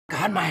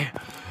God, my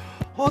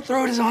whole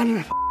throat is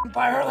on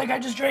fire like I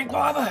just drank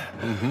lava.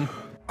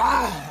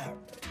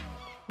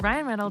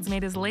 Ryan Reynolds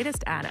made his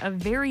latest ad a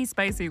very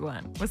spicy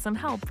one with some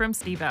help from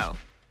Steve-O.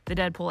 The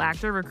Deadpool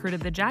actor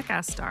recruited the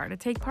Jackass star to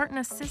take part in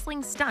a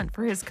sizzling stunt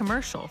for his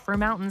commercial for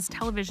Mountain's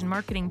television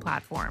marketing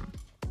platform.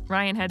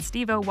 Ryan had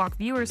Steve-O walk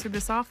viewers through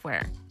the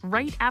software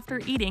right after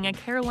eating a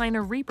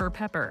Carolina Reaper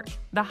pepper,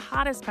 the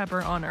hottest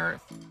pepper on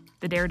Earth.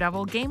 The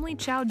daredevil gamely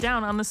chowed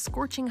down on the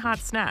scorching hot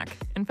snack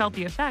and felt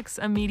the effects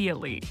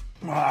immediately.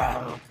 Okay,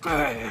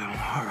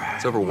 all right.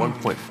 It's over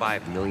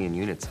 1.5 million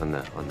units on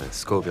the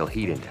Scoville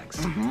heat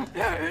index.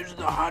 Yeah, it's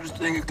the hottest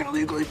thing you can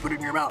legally put in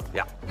your mouth.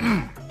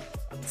 Yeah.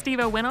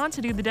 Steve-O went on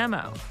to do the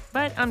demo,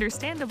 but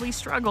understandably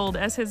struggled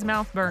as his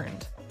mouth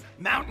burned.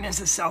 Mountain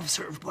is a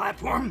self-serve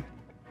platform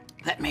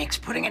that makes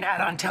putting an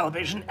ad on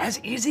television as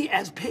easy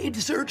as paid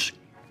search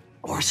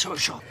or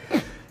social.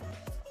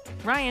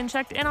 Ryan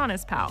checked in on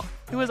his pal,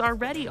 who was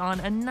already on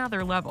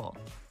another level.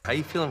 How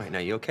you feeling right now?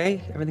 You okay?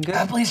 Everything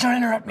good? Please don't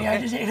interrupt me. Okay.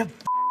 I just ate a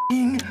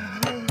thing.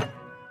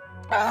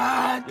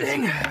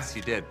 Yes,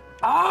 you did.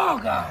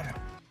 Oh, God.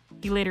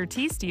 He later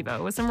teased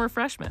Steve-O with some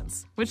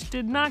refreshments, which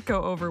did not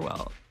go over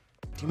well.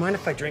 Do you mind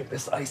if I drink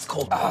this ice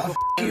cold? Oh,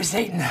 you,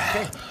 Satan.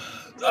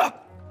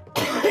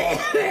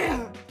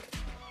 Okay.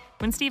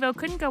 When Steve-O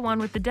couldn't go on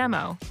with the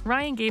demo,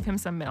 Ryan gave him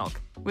some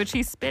milk, which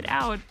he spit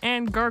out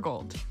and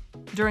gargled.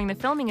 During the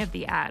filming of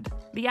the ad,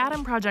 the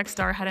Adam Project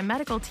star had a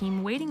medical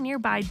team waiting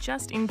nearby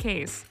just in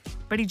case,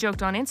 but he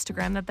joked on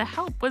Instagram that the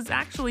help was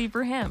actually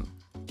for him.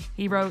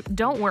 He wrote,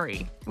 "Don't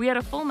worry, we had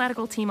a full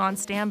medical team on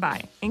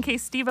standby in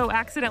case Steve-O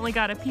accidentally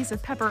got a piece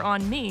of pepper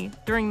on me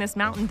during this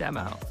mountain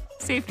demo.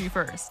 Safety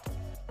first."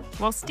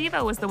 While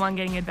Steve-O was the one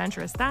getting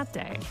adventurous that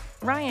day,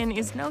 Ryan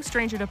is no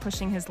stranger to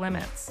pushing his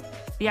limits.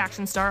 The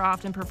action star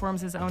often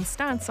performs his own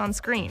stunts on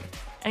screen,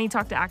 and he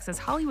talked to Access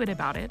Hollywood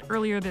about it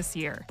earlier this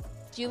year.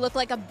 You look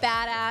like a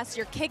badass,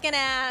 you're kicking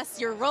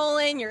ass, you're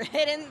rolling, you're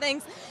hitting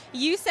things.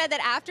 You said that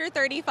after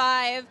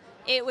 35,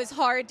 it was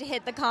hard to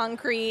hit the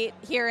concrete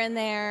here and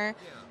there.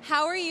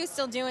 How are you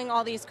still doing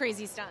all these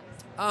crazy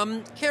stunts?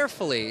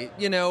 Carefully.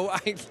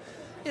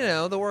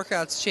 The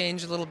workouts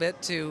change a little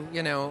bit to,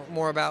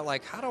 more about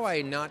like, how do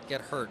I not get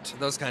hurt?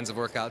 Those kinds of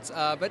workouts.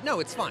 But no,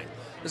 it's fine.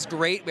 It's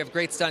great. We have a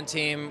great stunt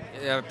team.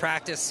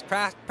 Practice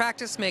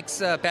makes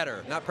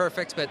better. Not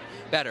perfect, but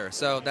better.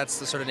 So that's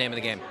the sort of name of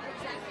the game.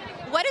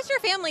 What does your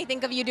family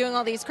think of you doing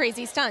all these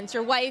crazy stunts?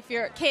 Your wife,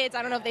 your kids,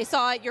 I don't know if they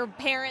saw it, your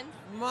parents?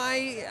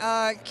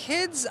 My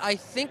kids,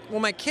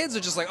 my kids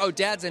are just like, oh,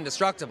 Dad's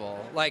indestructible.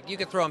 Like, you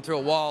could throw him through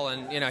a wall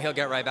and, he'll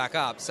get right back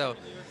up. So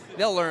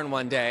they'll learn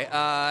one day.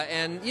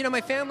 And my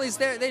family's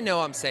there. They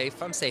know I'm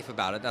safe. I'm safe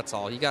about it. That's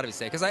all. You got to be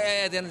safe. Because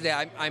at the end of the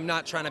day, I'm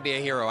not trying to be a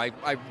hero. I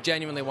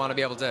genuinely want to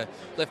be able to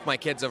lift my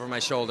kids over my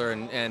shoulder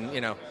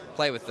and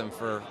play with them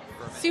for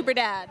Super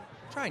dad.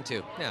 Trying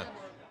to, yeah.